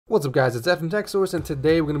What's up guys, it's Ed from TechSource, and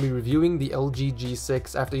today we're going to be reviewing the LG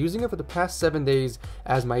G6 after using it for the past 7 days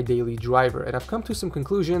as my daily driver, and I've come to some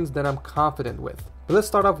conclusions that I'm confident with. But let's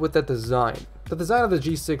start off with the design. The design of the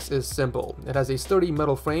G6 is simple. It has a sturdy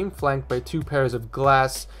metal frame flanked by two pairs of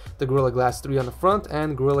glass, the Gorilla Glass 3 on the front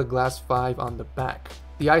and Gorilla Glass 5 on the back.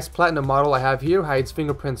 The Ice Platinum model I have here hides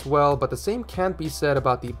fingerprints well, but the same can't be said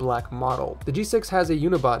about the black model. The G6 has a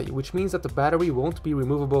unibody, which means that the battery won't be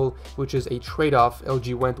removable, which is a trade-off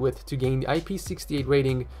LG went with to gain the IP68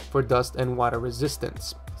 rating for dust and water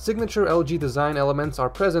resistance. Signature LG design elements are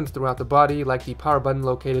present throughout the body, like the power button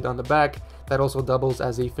located on the back that also doubles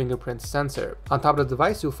as a fingerprint sensor. On top of the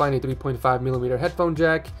device, you'll find a 3.5mm headphone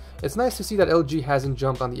jack. It's nice to see that LG hasn't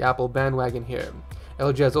jumped on the Apple bandwagon here.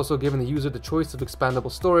 LG has also given the user the choice of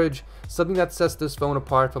expandable storage, something that sets this phone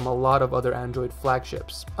apart from a lot of other Android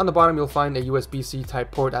flagships. On the bottom you'll find a USB-C type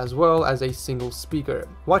port as well as a single speaker.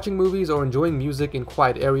 Watching movies or enjoying music in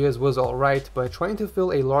quiet areas was alright, but trying to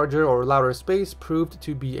fill a larger or louder space proved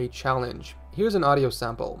to be a challenge. Here's an audio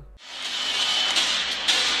sample.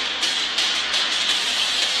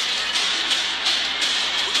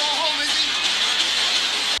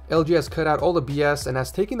 LG has cut out all the BS and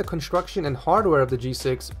has taken the construction and hardware of the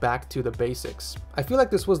G6 back to the basics. I feel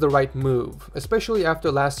like this was the right move, especially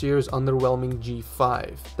after last year's underwhelming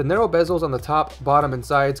G5. The narrow bezels on the top, bottom, and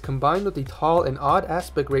sides combined with the tall and odd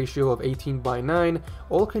aspect ratio of 18:9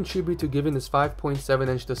 all contribute to giving this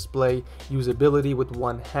 5.7-inch display usability with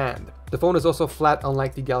one hand. The phone is also flat,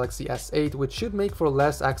 unlike the Galaxy S8, which should make for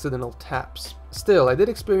less accidental taps. Still, I did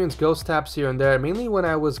experience ghost taps here and there, mainly when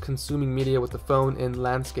I was consuming media with the phone in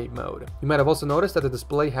landscape mode. You might have also noticed that the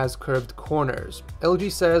display has curved corners.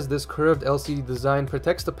 LG says this curved LCD design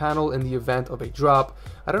protects the panel in the event of a drop.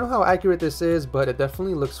 I don't know how accurate this is, but it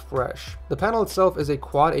definitely looks fresh. The panel itself is a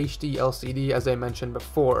Quad HD LCD, as I mentioned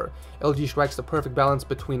before. LG strikes the perfect balance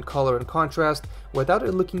between color and contrast without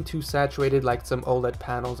it looking too saturated like some OLED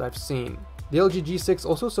panels I've seen. The LG G6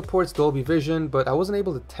 also supports Dolby Vision, but I wasn't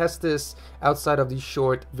able to test this outside of the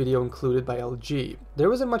short video included by LG.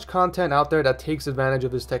 There isn't much content out there that takes advantage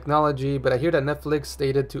of this technology, but I hear that Netflix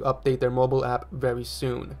stated to update their mobile app very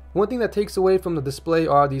soon. One thing that takes away from the display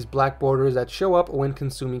are these black borders that show up when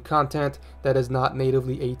consuming content that is not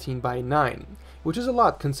natively 18:9. Which is a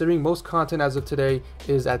lot considering most content as of today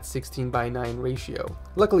is at 16:9 ratio.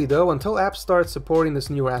 Luckily though, until apps start supporting this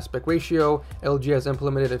newer aspect ratio, LG has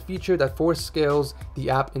implemented a feature that force scales the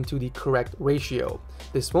app into the correct ratio.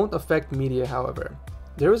 This won't affect media, however.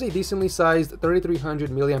 There is a decently sized 3300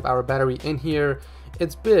 mAh battery in here.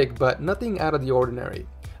 It's big, but nothing out of the ordinary.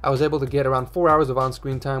 I was able to get around 4 hours of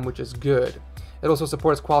on-screen time, which is good. It also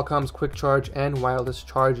supports Qualcomm's quick charge and wireless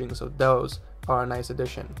charging, so those are a nice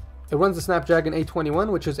addition. It runs the Snapdragon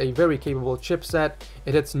 821, which is a very capable chipset.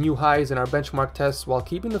 It hits new highs in our benchmark tests while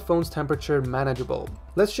keeping the phone's temperature manageable.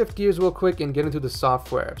 Let's shift gears real quick and get into the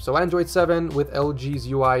software. So Android 7 with LG's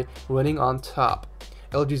UI running on top.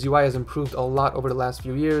 LG's UI has improved a lot over the last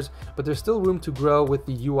few years, but there's still room to grow with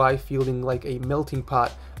the UI feeling like a melting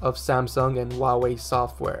pot of Samsung and Huawei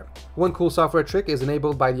software. One cool software trick is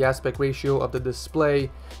enabled by the aspect ratio of the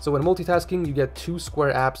display, so when multitasking you get two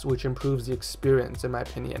square apps, which improves the experience in my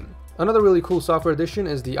opinion. Another really cool software addition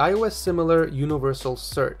is the iOS similar universal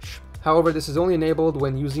search. However, this is only enabled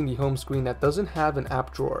when using the home screen that doesn't have an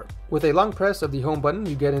app drawer. With a long press of the home button,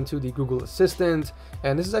 you get into the Google Assistant,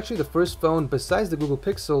 and this is actually the first phone besides the Google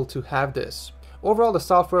Pixel to have this. Overall, the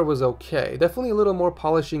software was okay. Definitely a little more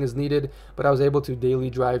polishing is needed, but I was able to daily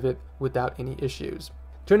drive it without any issues.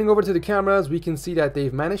 Turning over to the cameras, we can see that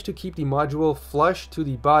they've managed to keep the module flush to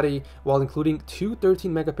the body while including two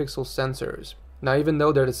 13-megapixel sensors. Now, even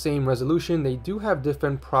though they're the same resolution, they do have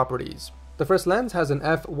different properties. The first lens has an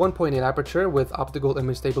f1.8 aperture with optical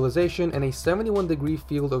image stabilization and a 71-degree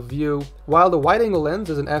field of view, while the wide-angle lens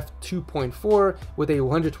is an f2.4 with a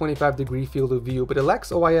 125-degree field of view, but it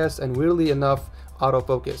lacks OIS and weirdly enough,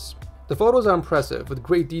 autofocus. The photos are impressive, with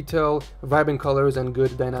great detail, vibrant colors, and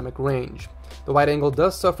good dynamic range. The wide angle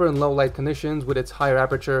does suffer in low light conditions with its higher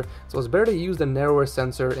aperture, so it's better to use the narrower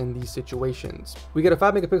sensor in these situations. We get a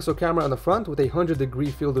 5-megapixel camera on the front with a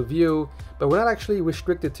 100-degree field of view, but we're not actually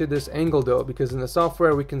restricted to this angle though, because in the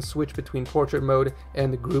software we can switch between portrait mode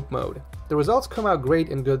and group mode. The results come out great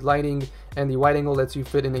in good lighting, and the wide angle lets you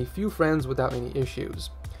fit in a few friends without any issues.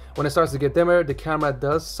 When it starts to get dimmer, the camera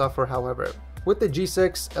does suffer, however. With the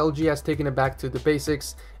G6, LG has taken it back to the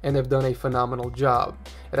basics and have done a phenomenal job.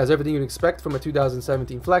 It has everything you'd expect from a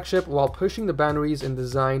 2017 flagship while pushing the boundaries in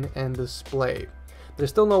design and display. There's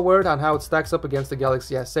still no word on how it stacks up against the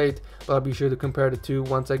Galaxy S8, but I'll be sure to compare the two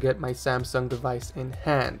once I get my Samsung device in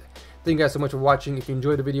hand. Thank you guys so much for watching. If you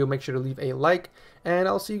enjoyed the video, make sure to leave a like, and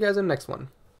I'll see you guys in the next one.